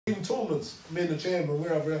In tournaments, me and the chairman,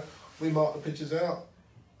 we're over here, we mark the pitches out.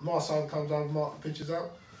 My son comes over, mark the pitches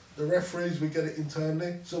out. The referees, we get it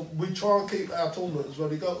internally. So we try and keep our tournaments, when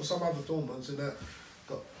we go to some other tournaments in that,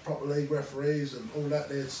 got proper league referees and all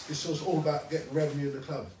that, it's just all about getting revenue in the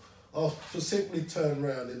club. I'll specifically turn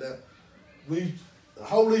around in that, the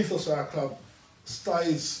whole ethos of our club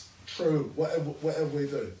stays true, whatever we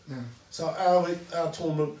do. Yeah. So our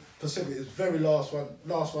tournament, Pacific, is very last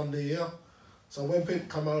one of the year. So when people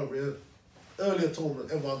come over here, earlier tournament,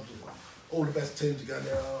 everyone's, all the best teams are going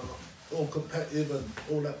there, all competitive and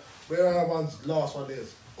all that. Where our one's last one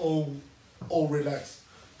is, all relaxed.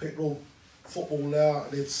 People all football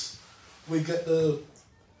out, and we get the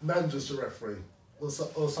managers to referee, or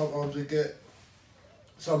sometimes we get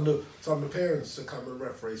some of the parents to come and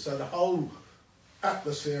referee. So the whole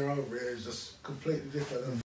atmosphere over here is just completely different.